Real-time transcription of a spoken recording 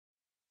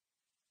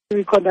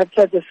We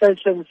conducted a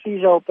search and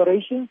seizure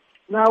operation.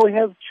 Now we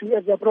have to,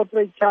 at the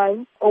appropriate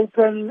time,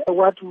 open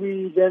what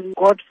we then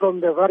got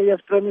from the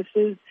various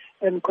premises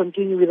and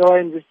continue with our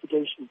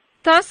investigation.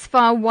 Thus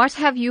far, what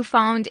have you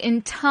found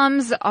in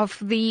terms of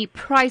the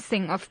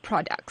pricing of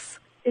products?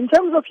 In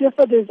terms of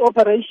yesterday's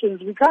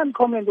operations, we can't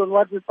comment on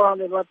what we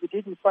found and what we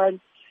didn't find.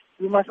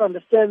 We must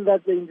understand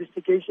that the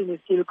investigation is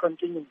still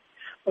continuing.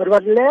 But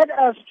what led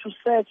us to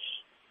search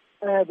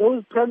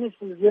those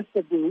premises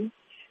yesterday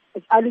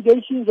is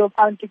allegations of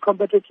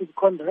anti-competitive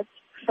conduct.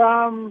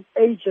 Some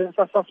agents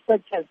are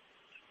suspected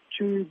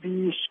to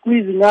be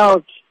squeezing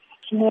out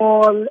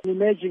small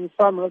emerging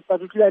farmers,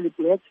 particularly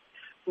blacks,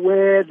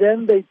 where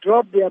then they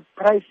drop their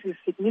prices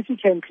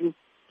significantly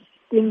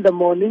in the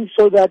morning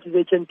so that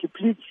they can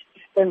deplete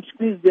and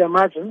squeeze their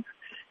margins,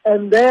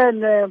 and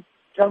then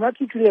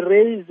dramatically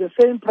raise the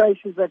same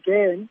prices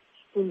again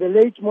in the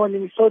late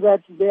morning so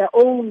that their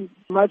own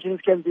margins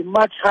can be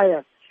much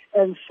higher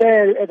and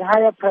sell at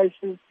higher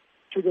prices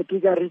to the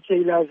bigger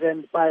retailers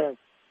and buyers.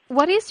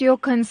 What is your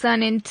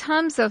concern in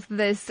terms of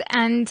this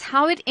and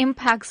how it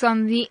impacts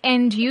on the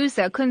end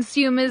user,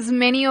 consumers,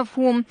 many of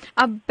whom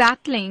are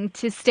battling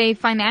to stay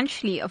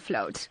financially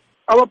afloat?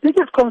 Our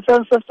biggest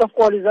concern, first of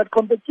all, is that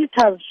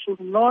competitors should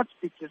not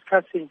be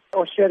discussing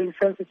or sharing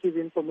sensitive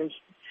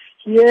information.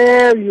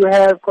 Here you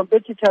have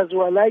competitors who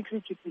are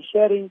likely to be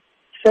sharing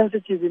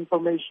sensitive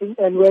information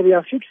and where they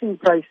are fixing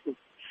prices.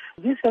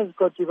 This has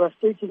got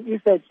devastating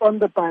effects on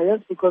the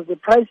buyers because the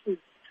prices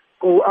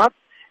go up.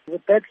 The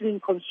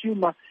battling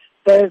consumer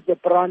bears the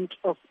brunt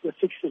of the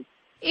fixing.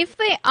 If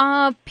there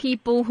are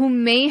people who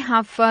may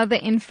have further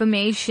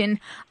information,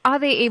 are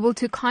they able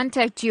to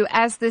contact you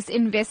as this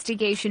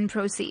investigation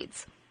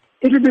proceeds?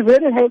 It will be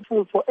very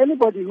helpful for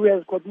anybody who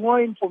has got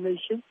more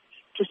information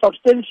to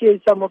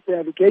substantiate some of the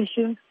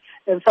allegations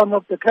and some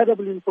of the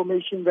credible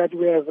information that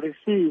we have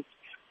received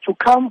to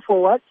come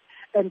forward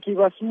and give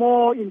us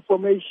more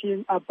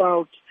information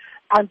about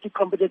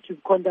anti-competitive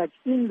conduct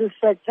in this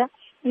sector,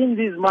 in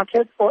these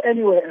markets, or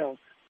anywhere else.